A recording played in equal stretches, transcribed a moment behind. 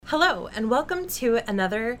Hello, and welcome to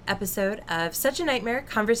another episode of Such a Nightmare,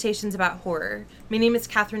 Conversations About Horror. My name is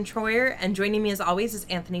Catherine Troyer, and joining me as always is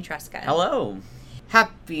Anthony Tresca. Hello.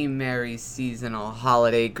 Happy Merry Seasonal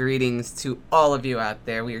Holiday greetings to all of you out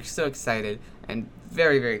there. We are so excited and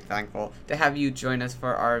very, very thankful to have you join us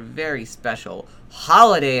for our very special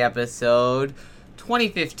holiday episode,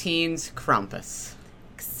 2015's Krampus.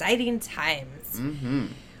 Exciting times. Mm-hmm.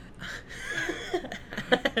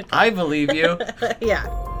 I believe you.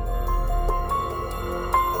 Yeah.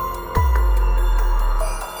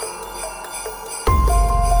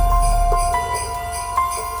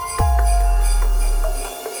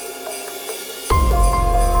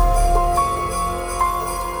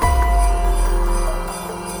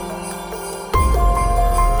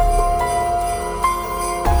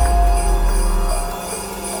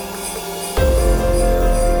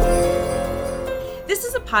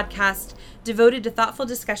 Podcast devoted to thoughtful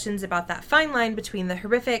discussions about that fine line between the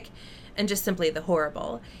horrific and just simply the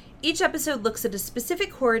horrible. Each episode looks at a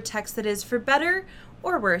specific horror text that is, for better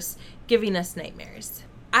or worse, giving us nightmares.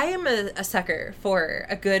 I am a sucker for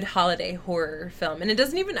a good holiday horror film, and it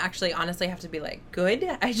doesn't even actually honestly have to be like good.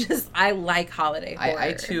 I like holiday horror.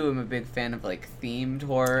 I too am a big fan of like themed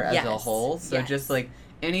horror as a whole. So just like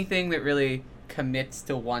anything that really commits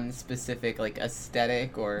to one specific like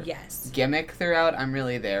aesthetic or gimmick throughout, I'm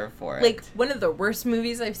really there for it. Like one of the worst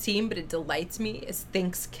movies I've seen, but it delights me, is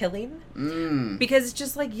Thanksgiving. Because it's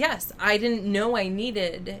just like, yes, I didn't know I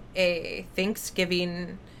needed a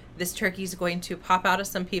Thanksgiving. This turkey's going to pop out of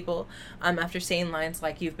some people after saying lines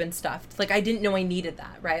like, "You've been stuffed." Like, I didn't know I needed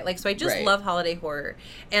that, right? Like, so I just love holiday horror.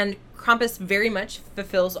 And Krampus very much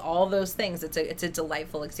fulfills all those things. It's a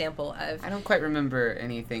delightful example of... I don't quite remember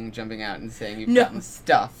anything jumping out and saying you've gotten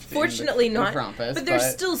stuffed. Fortunately not. Krampus, but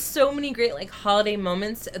there's still so many great, like, holiday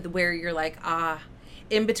moments where you're like,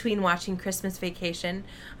 in between watching Christmas Vacation,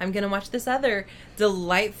 I'm going to watch this other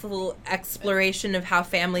delightful exploration of how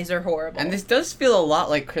families are horrible. And this does feel a lot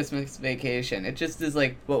like Christmas Vacation. It just is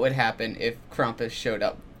like what would happen if Krampus showed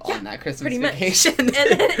up on that Christmas Vacation.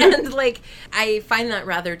 and like, I find that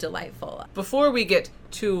rather delightful. Before we get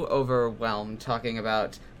too overwhelmed talking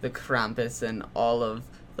about the Krampus and all of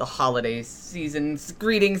the holiday season's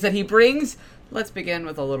greetings that he brings, let's begin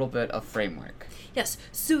with a little bit of framework. Yes,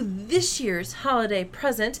 so this year's holiday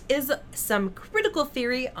present is some critical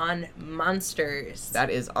theory on monsters. That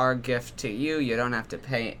is our gift to you. You don't have to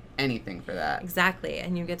pay anything for that. Exactly,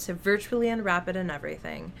 and you get to virtually unwrap it and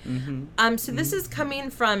everything. So this is coming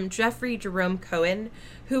from Jeffrey Jerome Cohen,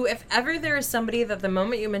 who, if ever there is somebody that the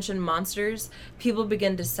moment you mention monsters, people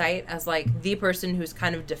begin to cite as like the person who's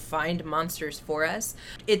kind of defined monsters for us,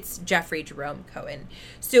 it's Jeffrey Jerome Cohen.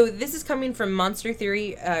 So this is coming from Monster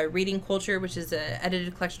Theory Reading Culture, which is an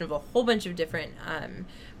edited collection of a whole bunch of different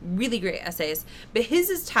really great essays, but his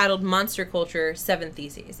is titled Monster Culture 7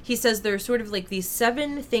 Theses. He says there are sort of like these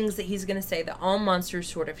 7 things that he's going to say that all monsters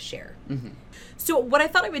sort of share. So what I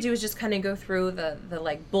thought I would do is just kind of go through the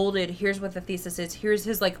like bolded, here's what the thesis is, here's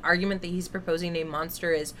his like argument that he's proposing a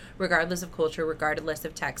monster is regardless of culture, regardless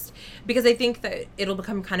of text, because I think that it'll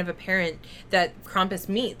become kind of apparent that Krampus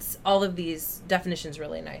meets all of these definitions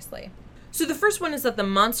really nicely. So the first one is that the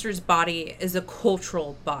monster's body is a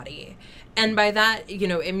cultural body. And by that,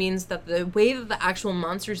 it means that the way that the actual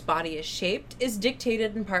monster's body is shaped is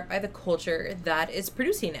dictated in part by the culture that is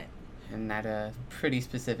producing it. And that pretty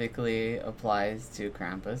specifically applies to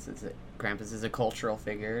Krampus. Krampus is a cultural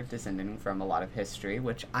figure descending from a lot of history,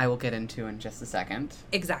 which I will get into in just a second.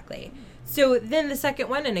 Exactly. So then the second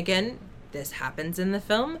one, and again, this happens in the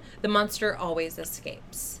film, the monster always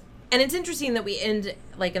escapes. And it's interesting that we end,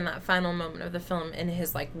 like, in that final moment of the film in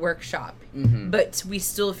his, like, workshop. But we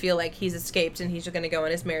still feel like he's escaped and he's just going to go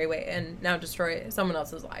on his merry way and now destroy someone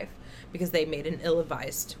else's life because they made an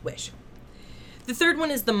ill-advised wish. The third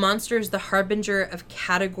one is the monster is the harbinger of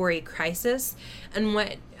category crisis. And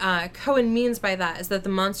what Cohen means by that is that the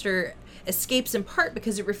monster escapes in part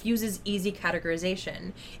because it refuses easy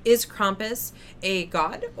categorization. Is Krampus a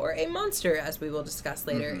god or a monster, as we will discuss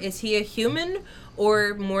later? Is he a human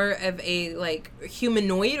or more of a, like,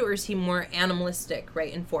 humanoid, or is he more animalistic,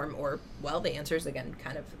 right, in form? Or, well, the answer is, again,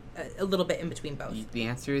 kind of a little bit in between both. The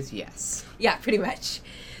answer is yes. Yeah, pretty much.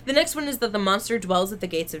 The next one is that the monster dwells at the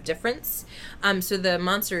gates of difference. So the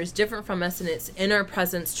monster is different from us, and it's in our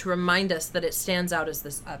presence to remind us that it stands out as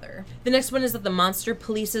this other. The next one is that the monster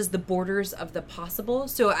polices the borders of the possible.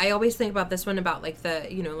 So I always think about this one about, like, the,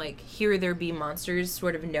 like, here there be monsters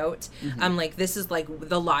sort of note. Like, this is, like,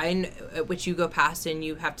 the line at which you go past and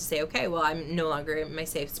you have to say, okay, well, I'm no longer in my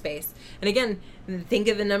safe space. And again, think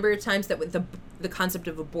of the number of times that with the concept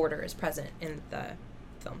of a border is present in the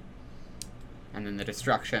film. and then the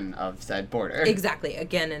destruction of said border. Exactly,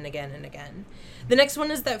 again and again and again. The next one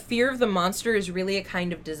is that fear of the monster is really a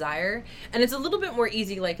kind of desire, and it's a little bit more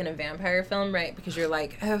easy like in a vampire film, right? Because you're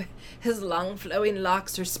like, oh, his long flowing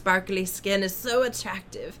locks or sparkly skin is so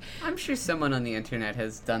attractive. I'm sure someone on the internet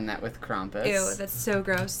has done that with Krampus. Ew, that's so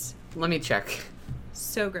gross. Let me check.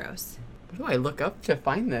 So gross. What do I look up to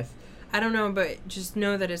find this? I don't know, but just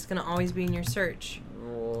know that it's going to always be in your search.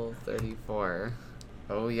 Rule 34.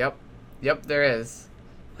 Oh, yep. Yep, there is.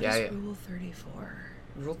 What is Rule 34?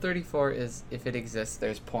 Rule 34 is if it exists,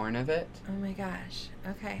 there's porn of it. Oh my gosh.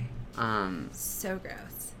 Okay. Um. So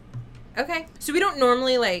gross. Okay. So we don't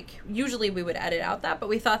normally, usually we would edit out that, but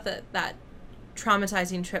we thought that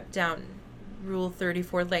traumatizing trip down Rule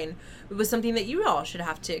 34 lane was something that you all should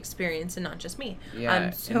have to experience and not just me.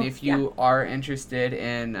 Yeah, and if you are interested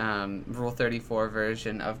in Rule 34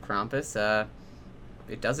 version of Krampus,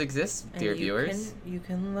 it does exist, dear viewers. You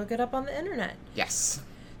can look it up on the internet. Yes.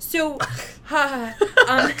 So,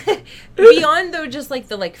 beyond though just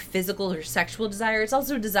the physical or sexual desire, it's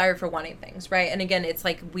also a desire for wanting things, right? And again, it's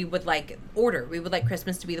we would like order. We would like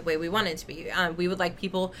Christmas to be the way we want it to be. We would like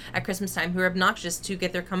people at Christmas time who are obnoxious to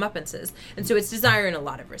get their comeuppances. And so it's desire in a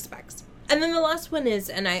lot of respects. And then the last one is,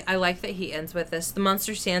 and I like that he ends with this, the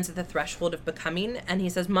monster stands at the threshold of becoming, and he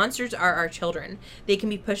says, monsters are our children. They can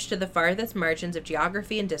be pushed to the farthest margins of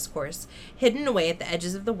geography and discourse, hidden away at the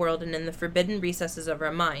edges of the world and in the forbidden recesses of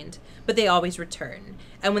our mind, but they always return.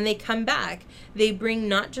 And when they come back, they bring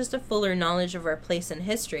not just a fuller knowledge of our place in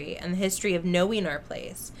history and the history of knowing our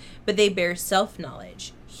place, but they bear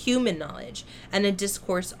self-knowledge, human knowledge, and a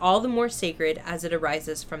discourse all the more sacred as it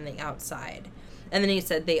arises from the outside. And then he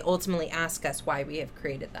said they ultimately ask us why we have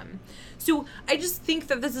created them. So I just think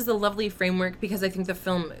that this is a lovely framework because I think the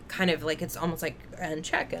film kind of it's almost like, and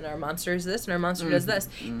check, and our monster is this, and our monster does this.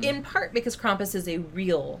 In part because Krampus is a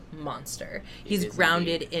real monster. He's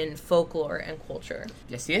grounded in folklore and culture.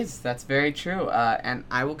 Yes, he is. That's very true. And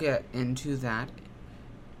I will get into that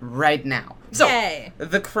right now. So, Yay.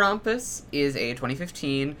 The Krampus is a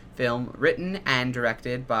 2015 film written and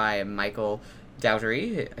directed by Michael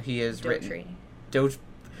Dougherty. He has written...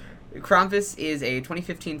 Krampus is a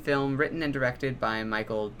 2015 film written and directed by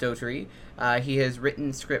Michael Dougherty. He has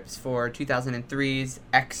written scripts for 2003's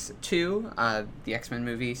X2, the X-Men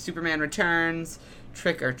movie, Superman Returns,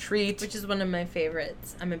 Trick or Treat. Which is one of my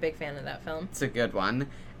favorites. I'm a big fan of that film. It's a good one.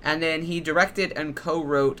 And then he directed and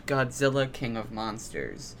co-wrote Godzilla King of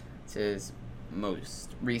Monsters. It's his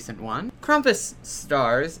most recent one. Krampus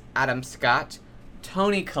stars Adam Scott,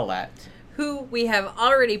 Toni Collette, who we have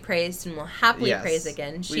already praised and will happily praise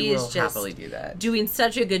again. She is just happily do that. Doing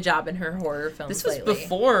such a good job in her horror films. This was lately.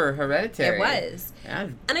 Before Hereditary. It was. Yeah.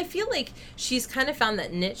 And I feel like she's kind of found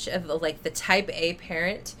that niche of the type A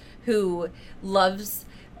parent who loves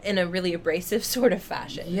in a really abrasive sort of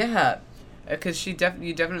fashion. Yeah. Because you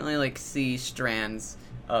definitely see strands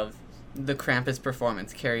of the Krampus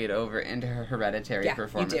performance carry it over into her Hereditary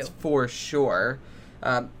performance. You do. For sure.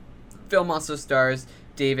 Film also stars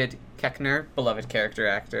David Koechner, beloved character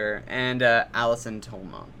actor, and Alison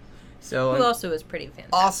Tolman. So who also is pretty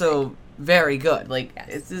fantastic. Also very good. Yes.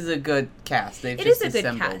 This is a good cast. It is a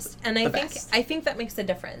good cast, and I think that makes a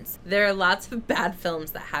difference. There are lots of bad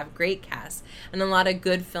films that have great casts, and a lot of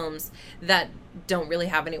good films that don't really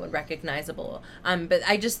have anyone recognizable. But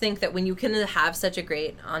I just think that when you can have such a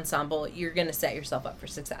great ensemble, you're going to set yourself up for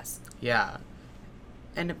success. Yeah.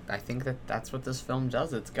 And I think that's what this film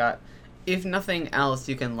does. It's got, if nothing else,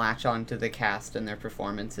 you can latch on to the cast and their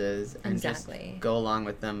performances and just go along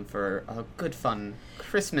with them for a good, fun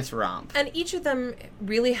Christmas romp. And each of them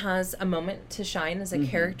really has a moment to shine as a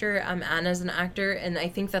character and as an actor, and I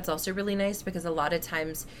think that's also really nice because a lot of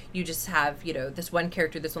times you just have, this one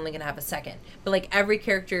character that's only going to have a second. But, every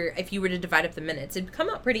character, if you were to divide up the minutes, it'd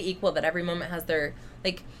come out pretty equal that every moment has their,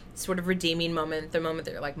 sort of redeeming moment, the moment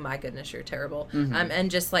they're like, my goodness, you're terrible.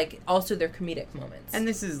 And just, also their comedic moments. And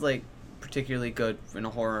this is, particularly good in a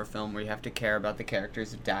horror film where you have to care about the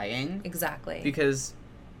characters dying. Exactly. Because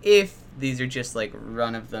if these are just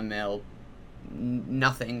run-of-the-mill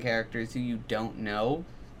nothing characters who you don't know,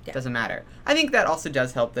 it doesn't matter. I think that also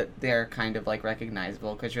does help that they're kind of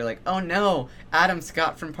recognizable because you're oh no, Adam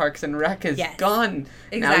Scott from Parks and Rec is gone.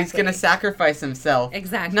 Exactly. Now he's gonna sacrifice himself.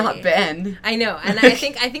 Exactly. Not Ben. I know, and I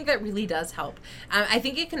think that really does help. I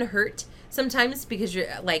think it can hurt sometimes because you're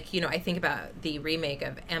I think about the remake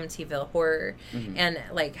of Amityville Horror and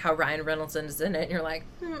how Ryan Reynolds is in it and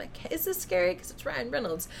you're is this scary because it's Ryan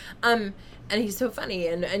Reynolds and he's so funny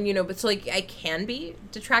and but so I can be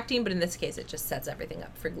detracting, but in this case it just sets everything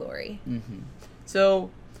up for glory. So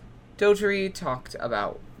Dougherty talked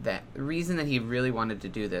about that the reason that he really wanted to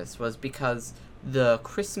do this was because the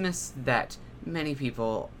Christmas that many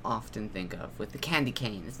people often think of with the candy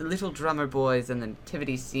canes, the little drummer boys, and the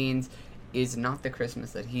nativity scenes is not the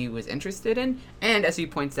Christmas that he was interested in. And as he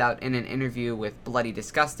points out in an interview with Bloody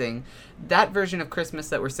Disgusting, that version of Christmas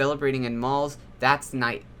that we're celebrating in malls, that's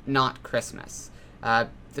not Christmas.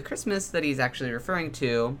 The Christmas that he's actually referring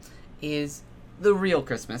to is the real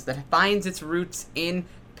Christmas that finds its roots in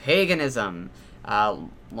paganism.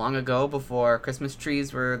 Long ago, before Christmas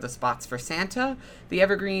trees were the spots for Santa, the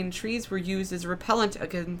evergreen trees were used as a repellent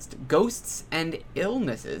against ghosts and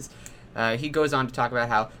illnesses. He goes on to talk about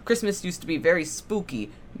how Christmas used to be a very spooky,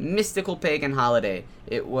 mystical pagan holiday.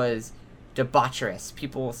 It was debaucherous.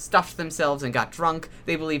 People stuffed themselves and got drunk.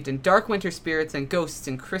 They believed in dark winter spirits and ghosts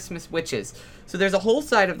and Christmas witches. So there's a whole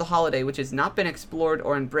side of the holiday which has not been explored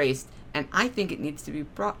or embraced, and I think it needs to be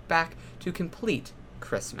brought back to complete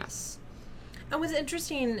Christmas. And what's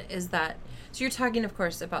interesting is that, so you're talking, of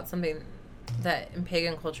course, about something that in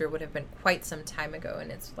pagan culture would have been quite some time ago in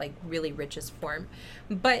its, like, really richest form.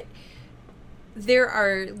 But there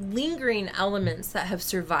are lingering elements that have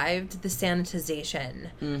survived the sanitization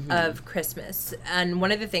of Christmas. And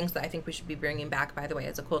one of the things that I think we should be bringing back, by the way,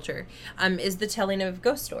 as a culture, is the telling of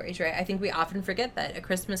ghost stories, right? I think we often forget that A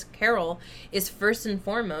Christmas Carol is first and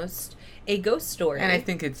foremost a ghost story. And I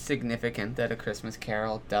think it's significant that A Christmas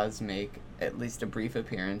Carol does make at least a brief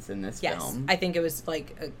appearance in this film. Yes, I think it was,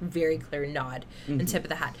 like, a very clear nod and tip of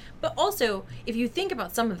the hat. But also, if you think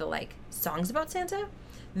about some of the, like, songs about Santa,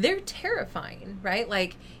 they're terrifying, right?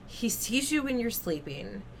 Like, he sees you when you're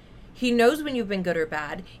sleeping. He knows when you've been good or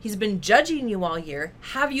bad. He's been judging you all year.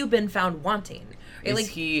 Have you been found wanting? Right? Is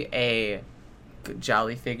he a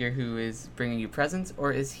jolly figure who is bringing you presents,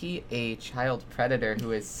 or is he a child predator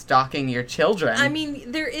who is stalking your children? I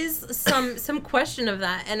mean, there is some question of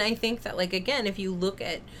that, and I think that, like, again, if you look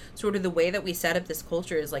at sort of the way that we set up this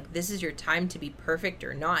culture is, like, this is your time to be perfect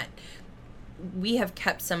or not, we have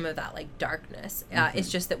kept some of that, like, darkness. It's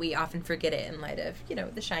just that we often forget it in light of, you know,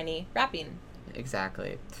 the shiny wrapping.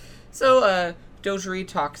 Exactly. So, Dougherty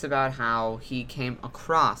talks about how he came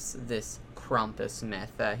across this Krampus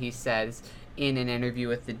myth. He says in an interview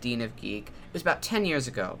with the Dean of Geek, it was about 10 years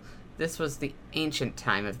ago. This was the ancient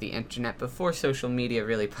time of the internet before social media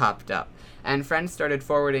really popped up. And friends started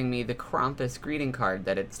forwarding me the Krampus greeting card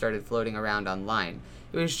that had started floating around online.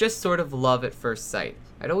 It was just sort of love at first sight.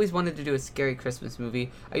 I'd always wanted to do a scary Christmas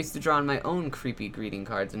movie. I used to draw on my own creepy greeting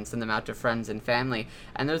cards and send them out to friends and family,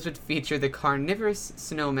 and those would feature the carnivorous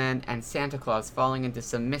snowman and Santa Claus falling into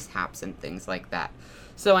some mishaps and things like that.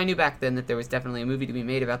 So I knew back then that there was definitely a movie to be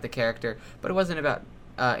made about the character, but it wasn't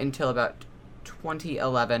until about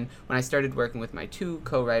 2011 when I started working with my two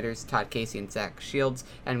co-writers, Todd Casey and Zach Shields,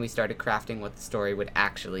 and we started crafting what the story would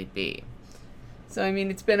actually be. So, I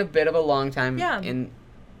mean, it's been a bit of a long time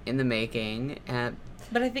in the making.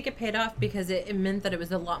 But I think it paid off because it meant that it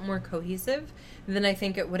was a lot more cohesive than I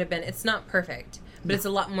think it would have been. It's not perfect, but it's a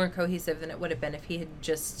lot more cohesive than it would have been if he had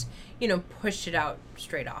just, you know, pushed it out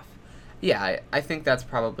straight off. Yeah, I think that's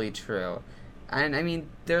probably true. And, I mean,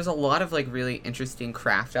 there's a lot of, like, really interesting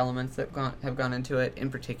craft elements that have gone into it. In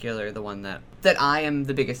particular, the one that I am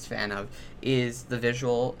the biggest fan of is the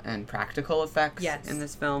visual and practical effects in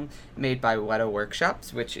this film, made by Weta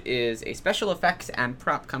Workshops, which is a special effects and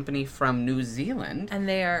prop company from New Zealand. And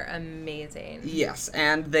they are amazing. Yes,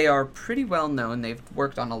 and they are pretty well known. They've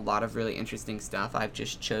worked on a lot of really interesting stuff. I've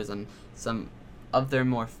just chosen some of their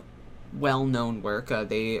more well-known work.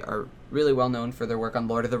 They are really well known for their work on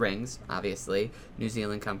Lord of the Rings, obviously, New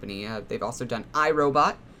Zealand company. They've also done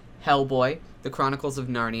iRobot, Hellboy, The Chronicles of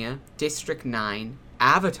Narnia, District 9,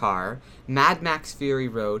 Avatar, Mad Max Fury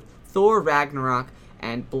Road, Thor Ragnarok,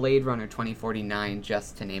 and Blade Runner 2049,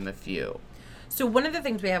 just to name a few. So one of the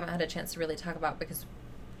things we haven't had a chance to really talk about, because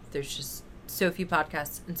there's just so few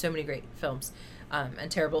podcasts and so many great films,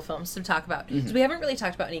 and terrible films to talk about. So we haven't really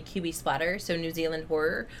talked about any Kiwi splatter, so New Zealand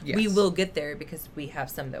horror. Yes. We will get there because we have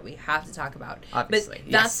some that we have to talk about. Obviously,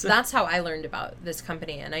 but that's how I learned about this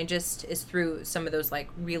company, and I just is through some of those, like,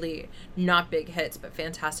 really not big hits but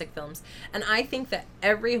fantastic films. And I think that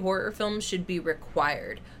every horror film should be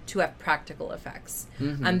required to have practical effects.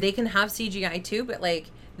 They can have CGI too, but, like,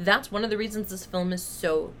 that's one of the reasons this film is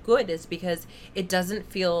so good, is because it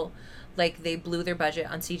doesn't feel like they blew their budget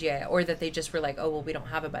on CGI, or that they just were like, oh, well, we don't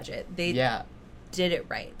have a budget. They did it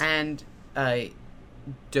right. And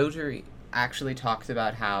Dougherty actually talks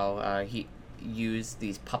about how he used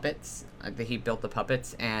these puppets, that he built the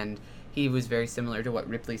puppets, and he was very similar to what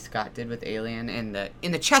Ripley Scott did with Alien. And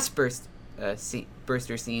in the chest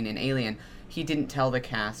burster scene in Alien, he didn't tell the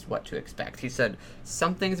cast what to expect. He said,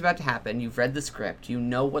 something's about to happen, you've read the script, you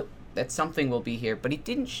know that something will be here, but he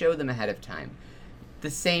didn't show them ahead of time. The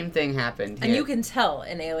same thing happened here. And you can tell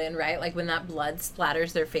in Alien, right? Like, when that blood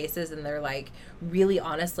splatters their faces and they're, like, really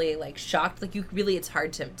honestly, like, shocked. Like, it's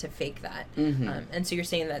hard to fake that. Mm-hmm. And so you're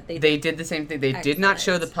saying that they did the same thing. They did not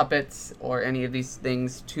show the puppets or any of these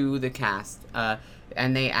things to the cast.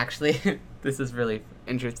 And they actually, this is really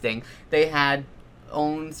interesting, they had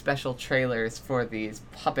own special trailers for these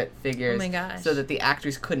puppet figures. Oh my gosh. So that the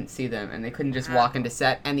actors couldn't see them and they couldn't just walk into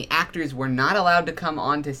set. And the actors were not allowed to come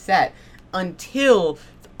onto set until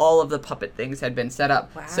all of the puppet things had been set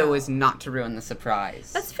up. Wow. So as not to ruin the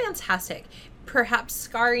surprise. That's fantastic. Perhaps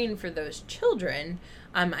scarring for those children.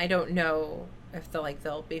 I don't know if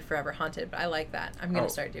they'll be forever haunted, but I like that. I'm going to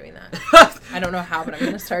start doing that. I don't know how, but I'm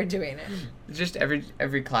going to start doing it. Just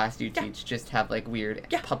every class you teach, just have like weird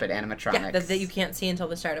puppet animatronics. Yeah, that you can't see until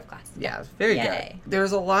the start of class. Yeah, very Yay. good.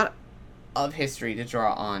 There's a lot of history to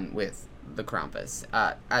draw on with the Krampus,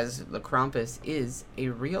 as the Krampus is a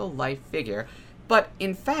real-life figure, but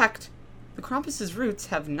in fact, the Krampus's roots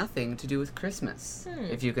have nothing to do with Christmas,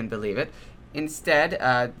 if you can believe it. Instead,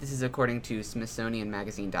 this is according to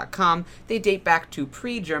SmithsonianMagazine.com, they date back to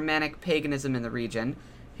pre-Germanic paganism in the region.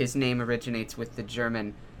 His name originates with the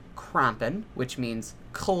German Krampen, which means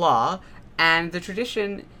claw, and the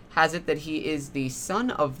tradition has it that he is the son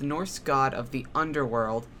of the Norse god of the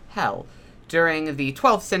underworld, Hel. During the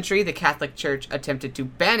 12th century, the Catholic Church attempted to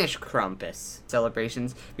banish Krampus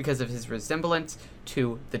celebrations because of his resemblance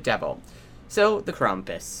to the devil. So, the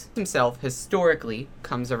Krampus himself historically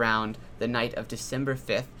comes around the night of December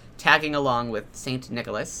 5th, tagging along with St.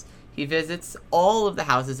 Nicholas. He visits all of the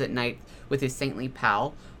houses at night with his saintly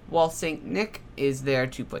pal, while St. Nick is there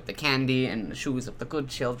to put the candy in the shoes of the good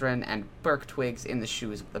children and birk twigs in the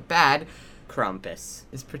shoes of the bad. Krampus.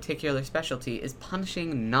 His particular specialty is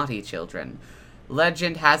punishing naughty children.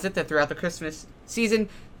 Legend has it that throughout the Christmas season,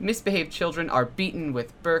 misbehaved children are beaten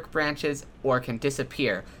with birk branches or can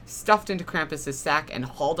disappear, stuffed into Krampus's sack and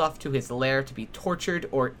hauled off to his lair to be tortured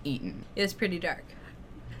or eaten. It is pretty dark.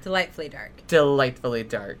 Delightfully dark. Delightfully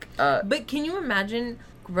dark. But can you imagine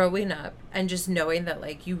growing up and just knowing that,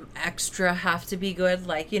 like, you extra have to be good?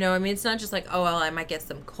 Like, you know, I mean, it's not just like, oh, well, I might get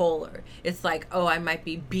some coal, or it's like, oh, I might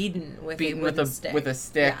be beaten with a stick. With a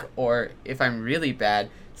stick, yeah. Or if I'm really bad,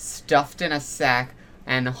 stuffed in a sack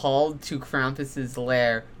and hauled to Krampus's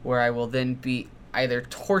lair, where I will then be either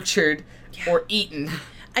tortured or eaten.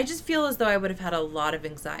 I just feel as though I would have had a lot of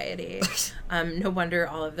anxiety. No wonder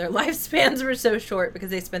all of their lifespans were so short, because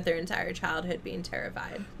they spent their entire childhood being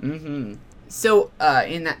terrified. Mm-hmm. So,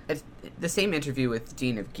 in the same interview with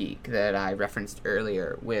Dean of Geek that I referenced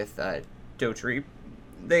earlier with Daughtry,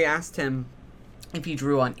 they asked him if he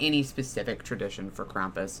drew on any specific tradition for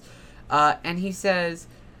Krampus, and he says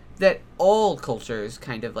that all cultures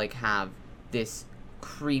kind of like have this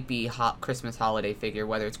creepy Christmas holiday figure,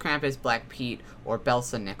 whether it's Krampus, Black Pete, or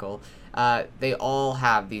Belsanickel. They all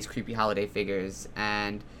have these creepy holiday figures,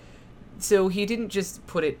 and so he didn't just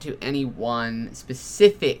put it to any one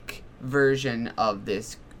specific version of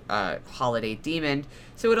this holiday demon,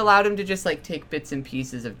 so it allowed him to just like take bits and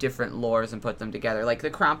pieces of different lores and put them together. Like the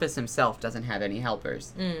Krampus himself doesn't have any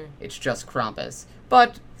helpers. It's just Krampus.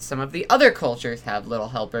 But some of the other cultures have little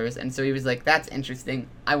helpers, and so he was like, that's interesting,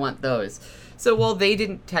 I want those. So while they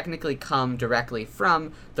didn't technically come directly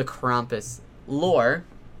from the Krampus lore,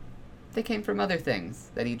 they came from other things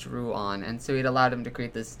that he drew on, and so it allowed him to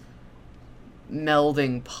create this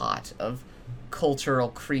melding pot of cultural,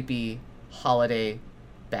 creepy, holiday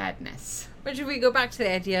badness. Which, if we go back to the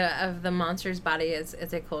idea of the monster's body as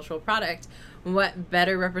a cultural product, what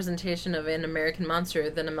better representation of an American monster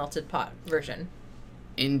than a melted pot version?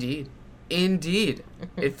 Indeed.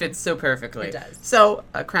 It fits so perfectly. It does. So,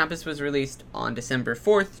 Krampus was released on December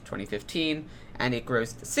 4th, 2015, and it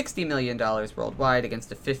grossed $60 million worldwide against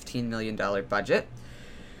a $15 million budget.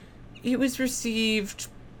 It was received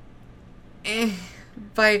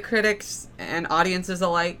by critics and audiences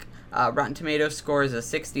alike. Rotten Tomatoes scores a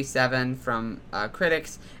 67 from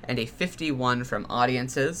critics and a 51 from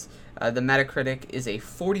audiences. The Metacritic is a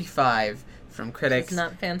 45 from critics. It's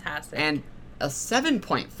not fantastic. And a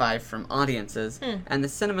 7.5 from audiences. And the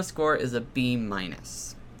cinema score is a B-.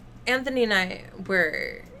 Anthony and I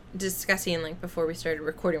were discussing, like, before we started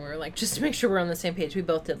recording, we were like, just to make sure we're on the same page, we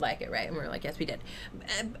both did like it, right? And we were like, yes, we did.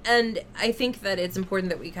 And I think that it's important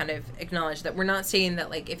that we kind of acknowledge that we're not saying that,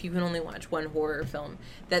 like, if you can only watch one horror film,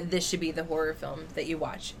 that this should be the horror film that you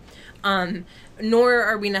watch. Nor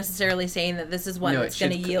are we necessarily saying that this is one that's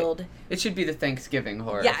going to yield... It should be the Thanksgiving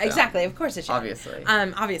horror Yeah, film. exactly. Of course it should. Obviously.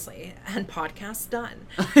 Obviously. And podcast done.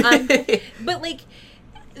 But, like...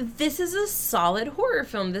 This is a solid horror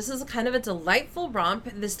film. This is kind of a delightful romp.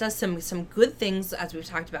 This does some good things, as we've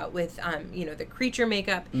talked about, with, the creature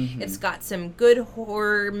makeup. Mm-hmm. It's got some good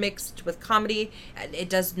horror mixed with comedy. It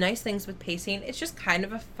does nice things with pacing. It's just kind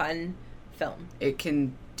of a fun film. It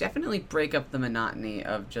can definitely break up the monotony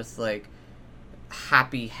of just, like,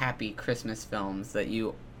 happy Christmas films that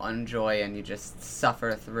you enjoy and you just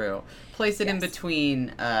suffer through. Place it in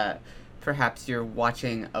between... perhaps you're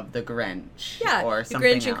watching of The Grinch. Yeah, or The something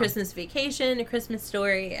Grinch else. and Christmas Vacation, A Christmas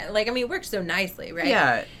Story. Like, I mean, it works so nicely, right?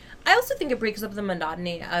 Yeah. I also think it breaks up the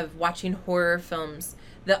monotony of watching horror films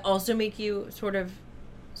that also make you sort of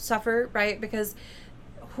suffer, right? Because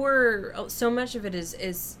horror, so much of it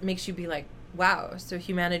is makes you be like, wow, so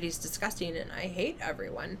humanity's disgusting and I hate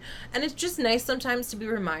everyone. And it's just nice sometimes to be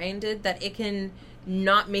reminded that it can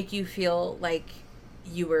not make you feel like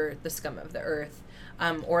you were the scum of the earth.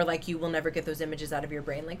 Or like you will never get those images out of your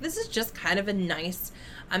brain. Like, this is just kind of a nice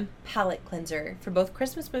palate cleanser for both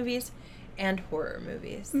Christmas movies and horror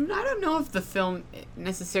movies. I don't know if the film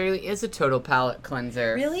necessarily is a total palate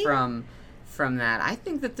cleanser. Really? From that. I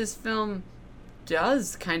think that this film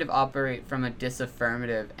does kind of operate from a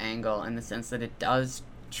disaffirmative angle in the sense that it does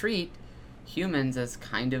treat humans as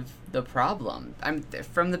kind of the problem.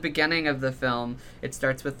 From the beginning of the film, it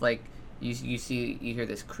starts with, like, you hear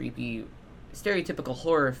this creepy... stereotypical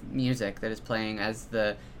horror music that is playing as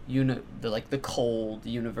the cold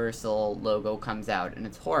Universal logo comes out, and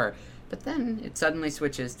it's horror. But then it suddenly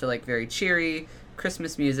switches to, like, very cheery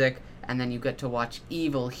Christmas music, and then you get to watch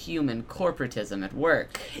evil human corporatism at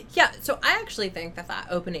work. Yeah, so I actually think that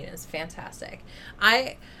opening is fantastic.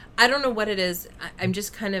 I don't know what it is. I'm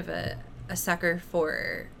just kind of a sucker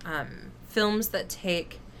for films that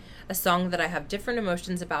take a song that I have different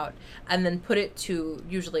emotions about and then put it to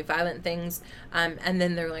usually violent things, and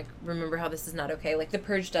then they're like, remember how this is not okay. Like The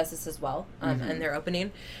Purge does this as well, and their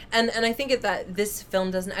opening, and I think that this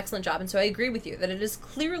film does an excellent job. And so I agree with you that it is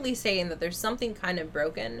clearly saying that there's something kind of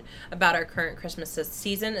broken about our current Christmas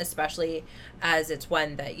season, especially as it's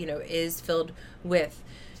one that, you know, is filled with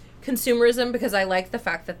consumerism, because I like the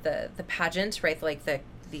fact that the pageant, right, like the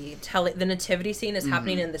nativity scene is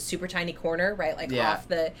happening in the super tiny corner, right, like off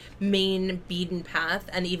the main beaten path,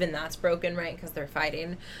 and even that's broken, right, because they're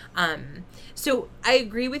fighting. So I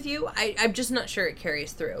agree with you. I'm just not sure it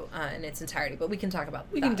carries through in its entirety, but we can talk about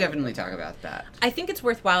that. We can definitely talk about that. I think it's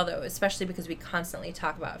worthwhile, though, especially because we constantly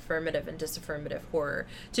talk about affirmative and disaffirmative horror,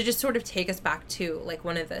 to just sort of take us back to, like,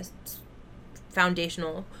 one of the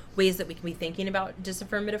foundational ways that we can be thinking about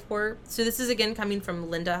disaffirmative horror. So this is, again, coming from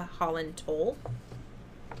Linda Holland Toll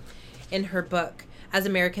in her book, As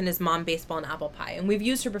American as Mom, Baseball, and Apple Pie. And we've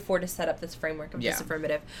used her before to set up this framework of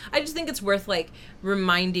disaffirmative. I just think it's worth, like,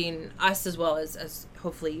 reminding us, as well as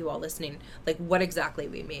hopefully you all listening, like, what exactly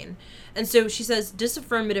we mean. And so she says,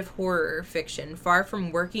 disaffirmative horror fiction, far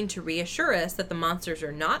from working to reassure us that the monsters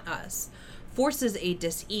are not us, forces a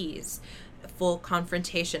dis-ease, full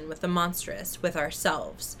confrontation with the monstrous, with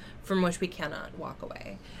ourselves, from which we cannot walk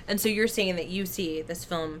away. And so you're saying that you see this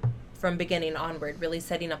film from beginning onward really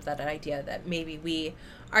setting up that idea that maybe we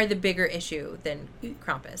are the bigger issue than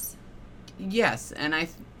Krampus. Yes, and I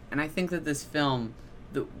think that this film,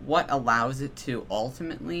 what allows it to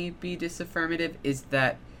ultimately be disaffirmative is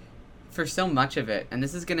that for so much of it, and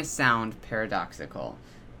this is going to sound paradoxical,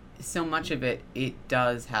 so much of it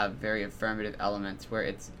does have very affirmative elements where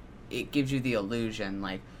it gives you the illusion,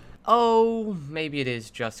 like, oh, maybe it is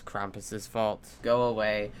just Krampus's fault. Go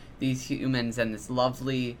away. These humans and this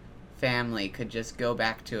lovely family could just go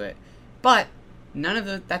back to it. But none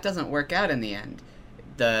of that doesn't work out in the end.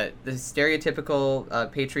 The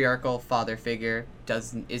stereotypical patriarchal father figure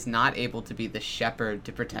is not able to be the shepherd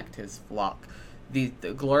to protect his flock. The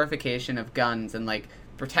glorification of guns and, like,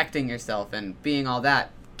 protecting yourself and being all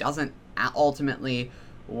that doesn't ultimately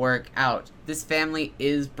work out. This family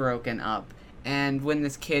is broken up, and when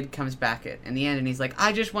this kid comes back in the end and he's like,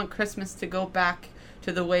 I just want Christmas to go back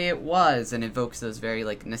to the way it was, and evokes those very,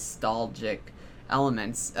 like, nostalgic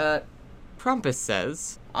elements, Krampus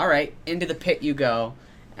says, all right, into the pit you go,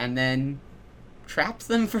 and then traps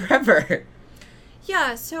them forever.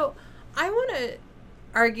 Yeah, so I want to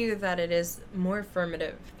argue that it is more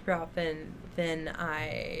affirmative throughout than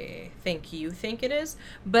I think you think it is.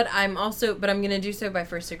 But I'm going to do so by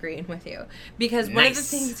first agreeing with you. Because one of the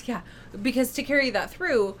things, because to carry that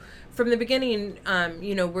through, from the beginning,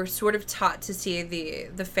 we're sort of taught to see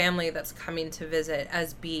the family that's coming to visit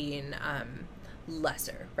as being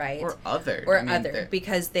lesser, right? Or other.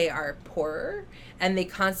 Because they are poorer, and they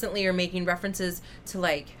constantly are making references to,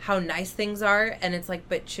 like, how nice things are, and it's like,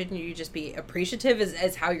 but shouldn't you just be appreciative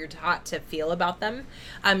as how you're taught to feel about them?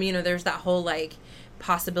 There's that whole, like,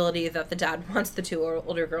 possibility that the dad wants the two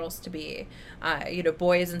older girls to be,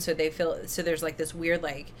 boys, and so there's, like, this weird,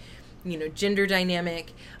 like, gender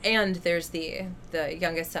dynamic, and there's the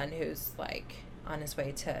youngest son who's, like, on his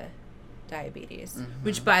way to diabetes,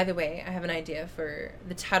 which, by the way, I have an idea for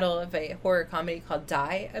the title of a horror comedy called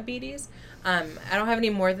Diabetes. I don't have any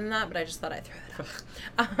more than that, but I just thought I'd throw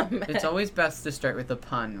that out. It's always best to start with a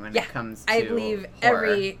pun when it comes to I believe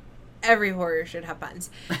horror. every horror should have puns.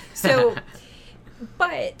 So,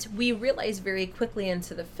 but we realize very quickly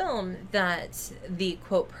into the film that the,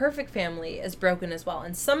 quote, perfect family is broken as well.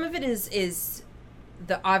 And some of it is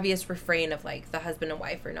the obvious refrain of, like, the husband and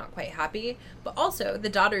wife are not quite happy, but also the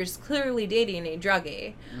daughter's clearly dating a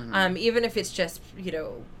druggie. Even if it's just,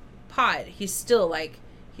 pot, he's still, like,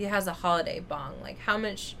 he has a holiday bong. Like, how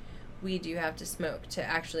much weed do you have to smoke to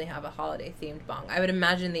actually have a holiday themed bong? I would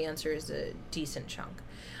imagine the answer is a decent chunk.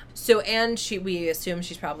 So, and we assume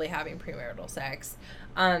she's probably having premarital sex.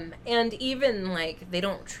 And even, like, they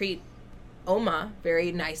don't treat Oma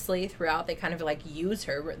very nicely throughout. They kind of, like, use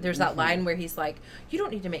her. There's that line where he's like, you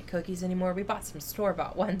don't need to make cookies anymore. We bought some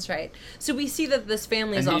store-bought ones, right? So we see that this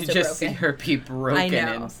family is also broken. You just see her be broken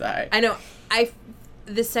inside. I know.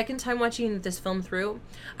 The second time watching this film through,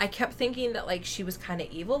 I kept thinking that, like, she was kind of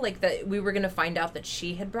evil, like, that we were going to find out that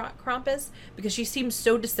she had brought Krampus, because she seems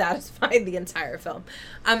so dissatisfied the entire film.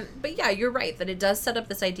 But yeah, you're right, that it does set up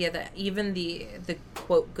this idea that even the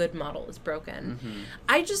quote, good model is broken.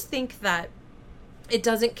 I just think that it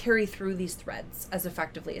doesn't carry through these threads as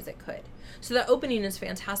effectively as it could. So the opening is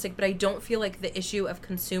fantastic, but I don't feel like the issue of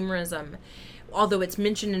consumerism, although it's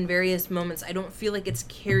mentioned in various moments, I don't feel like it's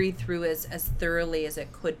carried through as thoroughly as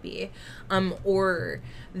it could be. Or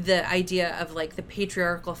the idea of, like, the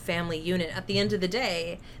patriarchal family unit. At the end of the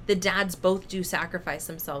day, the dads both do sacrifice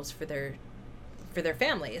themselves for their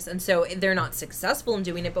families. And so they're not successful in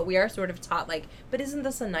doing it, but we are sort of taught, like, but isn't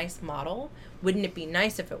this a nice model? Wouldn't it be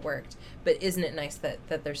nice if it worked? But isn't it nice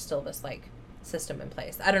that there's still this, like, system in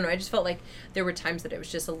place? I don't know. I just felt like there were times that it was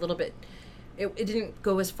just a little bit... It didn't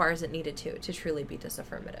go as far as it needed to truly be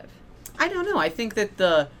disaffirmative. I don't know. I think that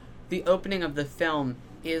the opening of the film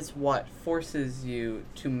is what forces you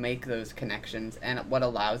to make those connections and what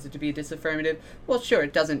allows it to be disaffirmative. Well, sure,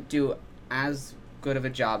 it doesn't do as good of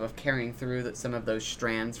a job of carrying through some of those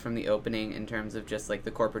strands from the opening in terms of just, like,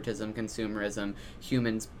 the corporatism, consumerism,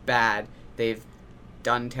 humans bad, they've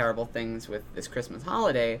done terrible things with this Christmas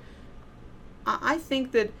holiday. I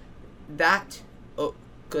think that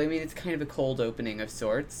I mean, it's kind of a cold opening of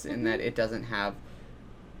sorts in that it doesn't have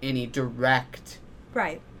any direct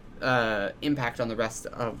impact on the rest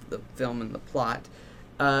of the film and the plot.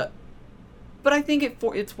 But I think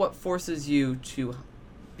it's what forces you to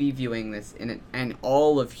be viewing this in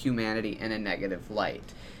all of humanity in a negative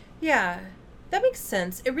light. Yeah, that makes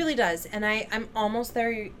sense. It really does. And I'm almost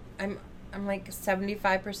there. I'm like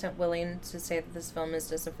 75% willing to say that this film is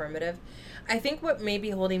disaffirmative. I think what may be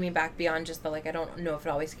holding me back beyond just the, like, I don't know if it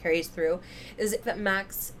always carries through, is that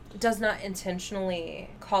Max does not intentionally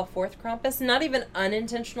call forth Krampus. Not even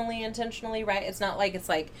intentionally, right? It's not like it's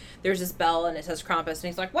like there's this bell and it says Krampus and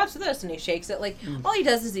he's like, what's this? And he shakes it. Like, all he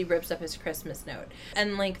does is he rips up his Christmas note.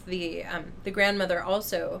 And, like, the grandmother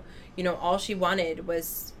also, all she wanted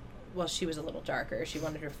was, well, she was a little darker. She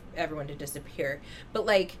wanted everyone to disappear. But,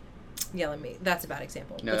 like... Yeah, that's a bad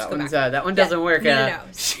example. No, that one doesn't work. No.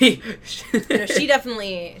 She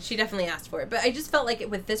definitely asked for it. But I just felt like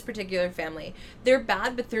with this particular family, they're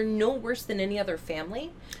bad, but they're no worse than any other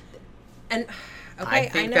family. And okay, I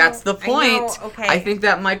think that's the point. I think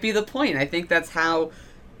that might be the point. I think that's how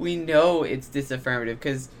we know it's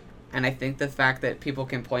disaffirmative, and I think the fact that people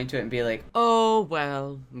can point to it and be like, oh,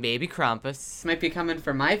 well, maybe Krampus might be coming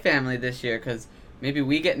for my family this year, because maybe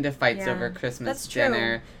we get into fights over Christmas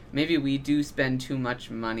dinner. True. Maybe we do spend too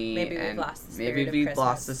much money. Maybe we've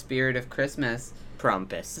lost the spirit of Christmas.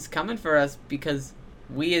 Krampus is coming for us because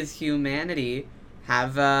we as humanity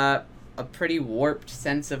have a pretty warped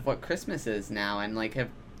sense of what Christmas is now, and, like, have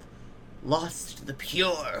lost the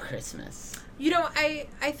pure Christmas. I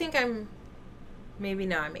think maybe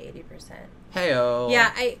now I'm 80%. Hey-o.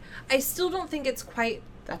 Yeah, I still don't think it's quite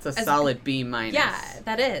That's a solid B minus. Yeah,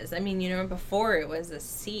 that is. I mean, you know, before it was a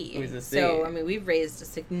C. It was a C. So, I mean, we've raised a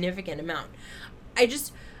significant amount. I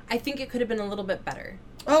think it could have been a little bit better.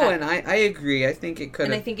 Oh, and I agree. I think it could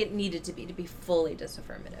have. And I think it needed to be fully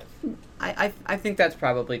disaffirmative. I think that's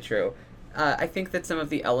probably true. I think that some of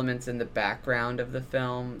the elements in the background of the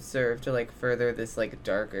film serve to, like, further this, like,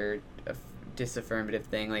 darker disaffirmative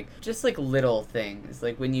thing. Like, just, like, little things.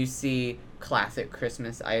 Like, when you see classic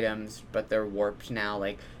Christmas items, but they're warped now,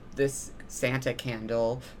 like this Santa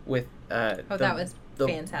candle with that was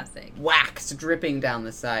fantastic. Wax dripping down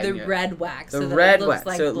the side. The red wax. The red wax.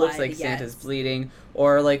 So it looks like Santa's bleeding.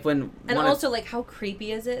 Or, like, when... And also, like, how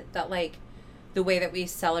creepy is it that, like, the way that we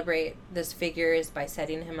celebrate this figure is by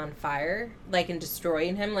setting him on fire, like, and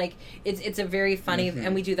destroying him. Like, it's a very funny,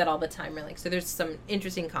 and we do that all the time, really. So there's some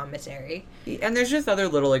interesting commentary. And there's just other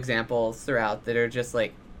little examples throughout that are just,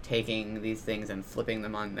 like, taking these things and flipping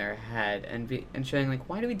them on their head and showing, like,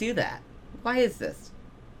 why do we do that? Why is this?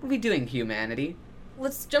 What are we doing, humanity?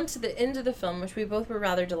 Let's jump to the end of the film, which we both were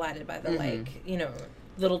rather delighted by the, like, you know,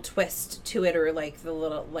 little twist to it, or, like, the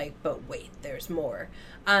little, like, but wait, there's more.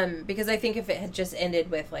 Because I think if it had just ended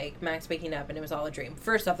with, like, Max waking up and it was all a dream,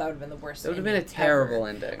 first off, that would have been the worst. It would have been a terrible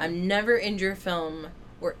ending. Never end your film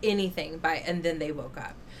or anything by, and then they woke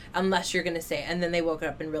up. Unless you're going to say, and then they woke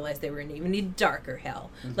up and realized they were in even a darker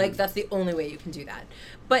hell. Like, that's the only way you can do that.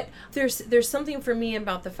 But there's something for me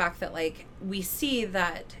about the fact that, like, we see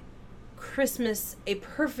that Christmas, a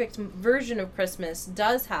perfect version of Christmas,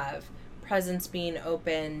 does have presents being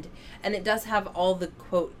opened, and it does have all the,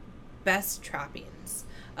 quote, best trappings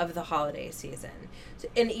of the holiday season.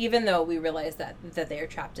 And even though we realize that they are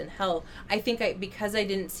trapped in hell, I think because I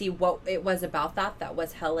didn't see what it was about that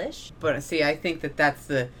was hellish. But see, I think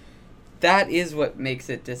that is what makes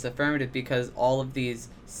it disaffirmative, because all of these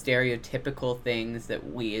stereotypical things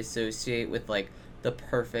that we associate with, like, the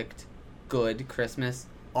perfect good Christmas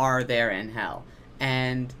are there in hell.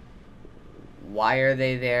 And why are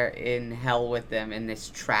they there in hell with them in this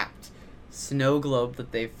trapped snow globe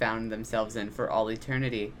that they've found themselves in for all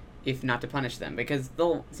eternity, if not to punish them? Because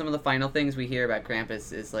some of the final things we hear about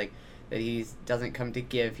Krampus is, like, that he doesn't come to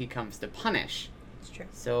give, he comes to punish. It's true.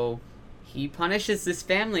 So he punishes this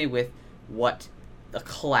family with what the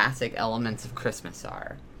classic elements of Christmas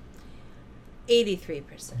are.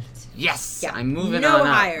 83%. Yes! Yeah. I'm moving no on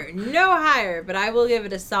higher. No higher, but I will give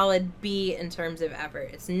it a solid B in terms of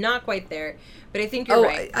effort. It's not quite there, but I think you're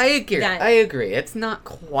right. I agree. It's not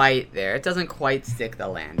quite there. It doesn't quite stick the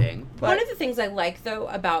landing. But... One of the things I like, though,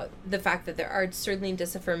 about the fact that there are certainly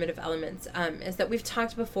disaffirmative elements is that we've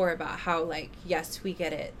talked before about how, like, yes, we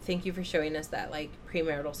get it. Thank you for showing us that, like,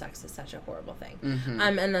 premarital sex is such a horrible thing.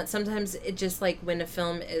 And that sometimes it just, like, when a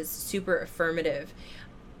film is super affirmative,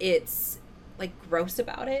 it's, like, gross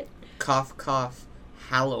about it. Cough, cough,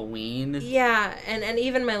 Halloween. Yeah, and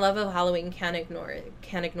even my love of Halloween can't ignore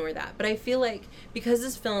that. But I feel like because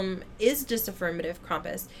this film is disaffirmative,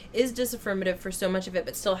 Krampus is disaffirmative for so much of it,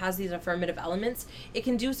 but still has these affirmative elements, it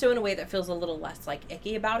can do so in a way that feels a little less, like,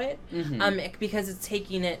 icky about it. Because it's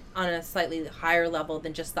taking it on a slightly higher level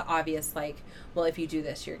than just the obvious, like, well, if you do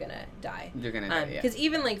this, you're gonna die. You're gonna die, yeah. Because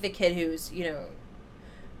even, like, the kid who's, you know,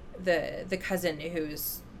 the cousin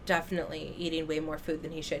who's definitely eating way more food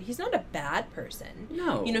than he should. He's not a bad person.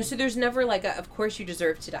 No. You know, so there's never like a, of course you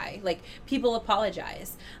deserve to die. Like, people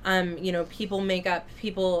apologize. You know, people make up,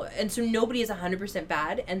 and so nobody is 100%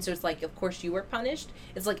 bad, and so it's like, of course you were punished.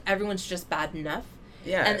 It's like everyone's just bad enough.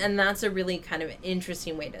 Yeah. And that's a really kind of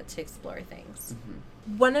interesting way to explore things.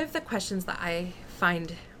 One of the questions that I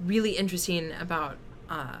find really interesting about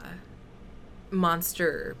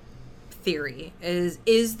monster theory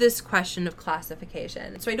is this question of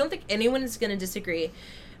classification. So I don't think anyone is going to disagree,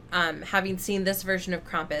 having seen this version of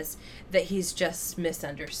Krampus, that he's just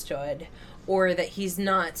misunderstood, or that he's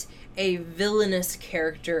not a villainous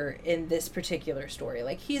character in this particular story.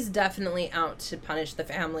 Like, he's definitely out to punish the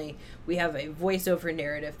family. We have a voiceover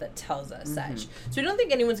narrative that tells us such. So I don't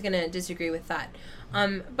think anyone's going to disagree with that.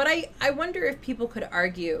 But I wonder if people could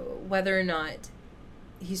argue whether or not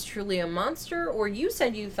he's truly a monster, or you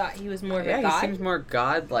said you thought he was more of a god? Yeah, he seems more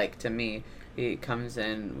god-like to me. He comes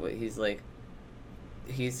in, he's like,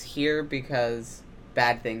 he's here because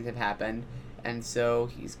bad things have happened, and so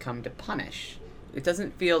he's come to punish. It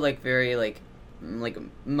doesn't feel like very, like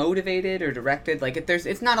motivated or directed. Like,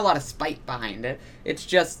 it's not a lot of spite behind it. It's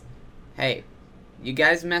just, hey, you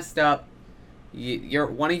guys messed up. You're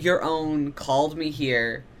one of your own called me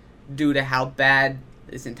here due to how bad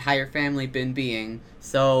this entire family been being,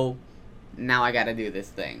 so now I gotta do this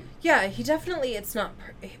thing. Yeah, he definitely, it's not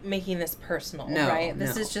making this personal, right?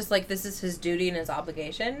 This is just, like, this is his duty and his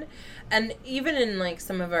obligation. And even in, like,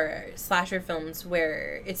 some of our slasher films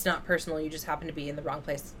where it's not personal, you just happen to be in the wrong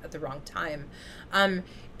place at the wrong time,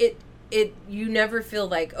 you never feel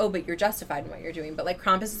like, oh, but you're justified in what you're doing. But, like,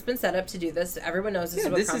 Krampus has been set up to do this. Everyone knows this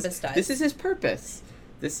is what Krampus does. This is his purpose.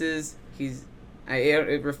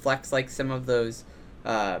 It reflects, like, some of those,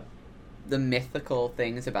 the mythical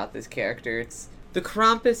things about this character. The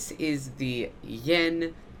Krampus is the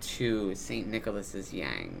yin to St. Nicholas's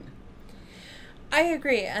yang. I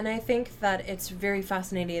agree, and I think that it's very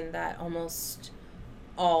fascinating that almost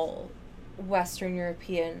all Western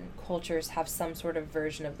European cultures have some sort of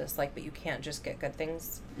version of this, like, but you can't just get good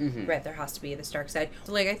things, right? There has to be this dark side.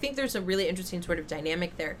 So, like, I think there's a really interesting sort of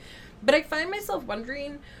dynamic there. But I find myself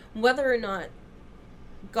wondering whether or not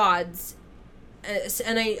gods,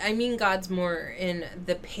 and I mean gods more in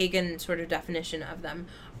the pagan sort of definition of them,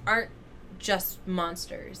 aren't just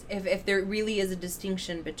monsters. If there really is a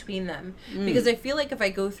distinction between them. Because I feel like if I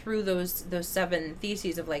go through those 7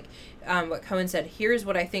 theses of, like, what Cohen said, here's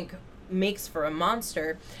what I think makes for a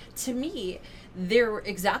monster, to me, they're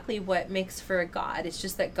exactly what makes for a god. It's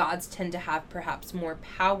just that gods tend to have perhaps more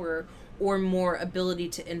power or more ability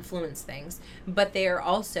to influence things, but they are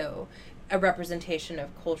also a representation of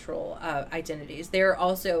cultural identities. They're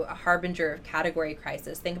also a harbinger of category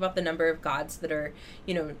crisis. Think about the number of gods that are,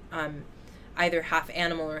 either half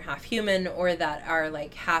animal or half human, or that are,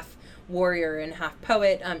 like, half warrior and half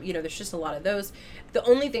poet. There's just a lot of those. The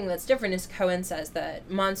only thing that's different is Cohen says that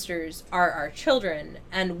monsters are our children,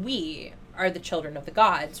 and we are the children of the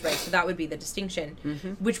gods, right? So that would be the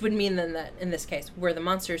distinction, which would mean then that in this case we're the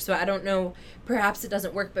monsters. So I don't know, perhaps it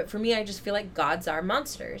doesn't work, but for me, I just feel like gods are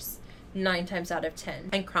monsters 9 times out of 10.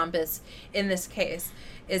 And Krampus, in this case,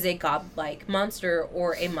 is a godlike monster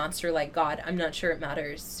or a monster-like god. I'm not sure it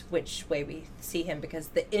matters which way we see him, because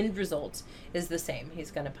the end result is the same.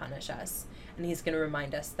 He's going to punish us, and he's going to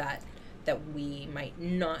remind us that we might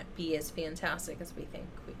not be as fantastic as we think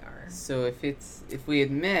we are. So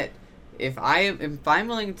if I'm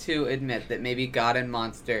willing to admit that maybe God and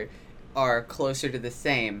monster are closer to the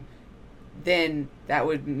same, then that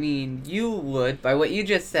would mean you would, by what you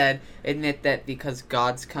just said, admit that because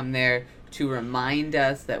gods come there to remind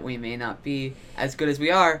us that we may not be as good as we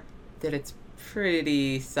are, that it's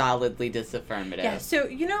pretty solidly disaffirmative. Yeah, so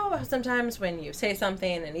sometimes when you say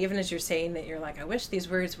something, and even as you're saying that, you're like, I wish these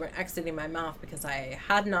words weren't exiting my mouth because I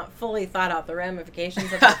had not fully thought out the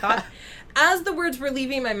ramifications of my thought. As the words were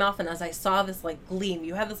leaving my mouth and as I saw this, like, gleam,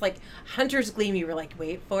 you had this, like, hunter's gleam, you were like,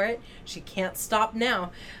 wait for it, she can't stop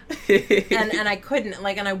now. and I couldn't,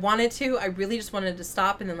 like, and I wanted to, I really just wanted to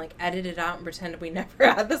stop and then, like, edit it out and pretend we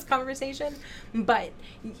never had this conversation, but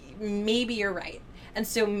maybe you're right. And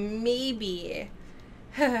so maybe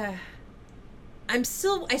I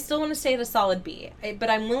still want to stay at a solid B, but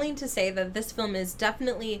I'm willing to say that this film is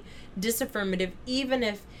definitely disaffirmative, even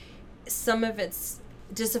if some of its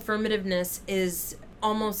disaffirmativeness is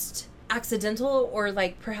almost accidental, or,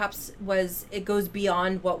 like, perhaps it goes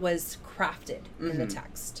beyond what was crafted in the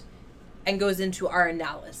text and goes into our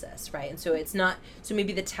analysis, right? And so so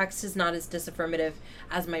maybe the text is not as disaffirmative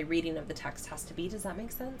as my reading of the text has to be. Does that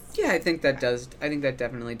make sense? Yeah, I think that does. I think that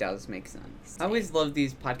definitely does make sense. I always love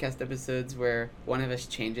these podcast episodes where one of us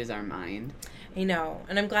changes our mind. I know,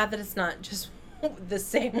 and I'm glad that it's not just the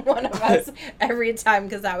same one of us every time,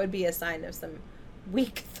 because that would be a sign of some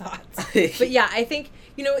weak thoughts. But yeah, I think,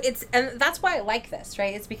 and that's why I like this,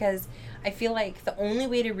 right? It's because I feel like the only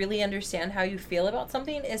way to really understand how you feel about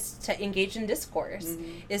something is to engage in discourse,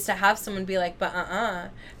 is to have someone be like, but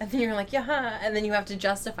and then you're like, yeah, and then you have to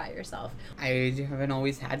justify yourself. I haven't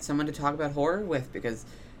always had someone to talk about horror with, because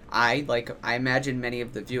I imagine many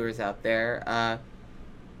of the viewers out there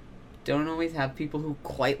don't always have people who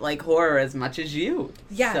quite like horror as much as you.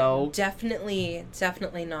 Yeah, so definitely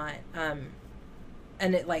not.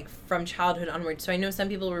 And it, like, from childhood onward. So I know some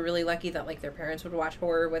people were really lucky that, like, their parents would watch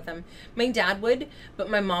horror with them. My dad would, but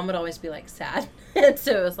my mom would always be, like, sad. And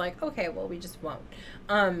so it was like, okay, well, we just won't.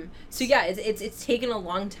 So yeah, it's taken a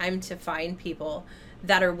long time to find people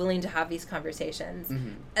that are willing to have these conversations,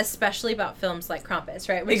 especially about films like Krampus,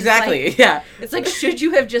 right? Which exactly, is like, yeah. It's like, should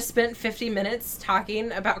you have just spent 50 minutes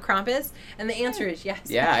talking about Krampus? And the answer is yes.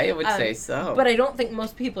 Yeah, I would say so. But I don't think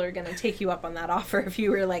most people are going to take you up on that offer if you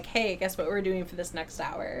were like, hey, guess what we're doing for this next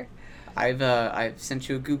hour? I've sent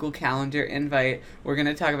you a Google Calendar invite. We're going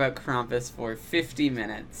to talk about Krampus for 50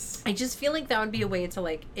 minutes. I just feel like that would be a way to,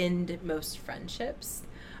 like, end most friendships.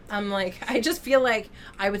 I'm like, I just feel like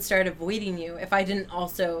I would start avoiding you if I didn't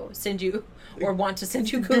also send you or want to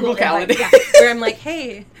send you Google Calendar. Yeah, where I'm like,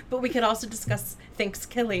 hey, but we could also discuss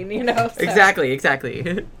Thanksgiving, you know? So. Exactly.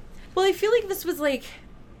 Well, I feel like this was like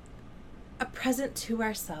a present to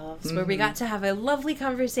ourselves where we got to have a lovely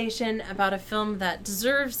conversation about a film that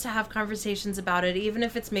deserves to have conversations about it, even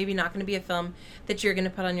if it's maybe not going to be a film that you're going to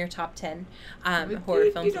put on your top 10 horror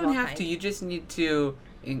films. You don't have to. You just need to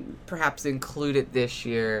perhaps include it this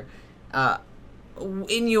year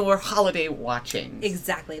in your holiday watchings.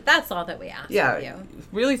 Exactly. That's all that we ask of you.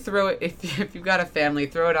 Really throw it, if you've got a family,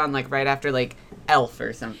 throw it on like right after like Elf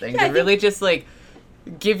or something. Yeah, really just like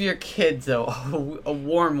give your kids a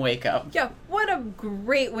warm wake up. Yeah, what a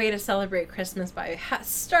great way to celebrate Christmas by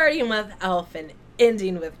starting with Elf and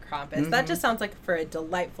ending with Krampus. That just sounds like for a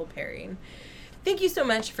delightful pairing. Thank you so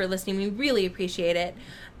much for listening. We really appreciate it.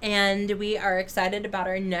 And we are excited about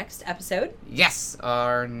our next episode. Yes,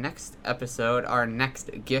 our next episode, our next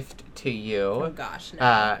gift to you. Oh gosh,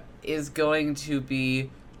 no. Is going to be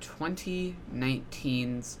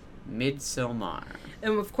 2019's Midsommar.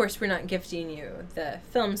 And of course, we're not gifting you the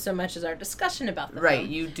film so much as our discussion about the film. Right,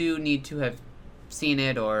 you do need to have seen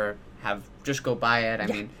it or have just go buy it. I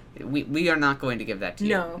mean, we are not going to give that to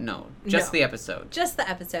you. No. Just the episode. Just the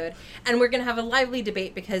episode. And we're going to have a lively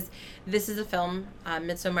debate because this is a film,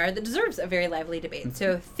 Midsommar, that deserves a very lively debate.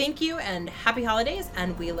 So thank you and happy holidays,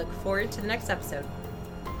 and we look forward to the next episode.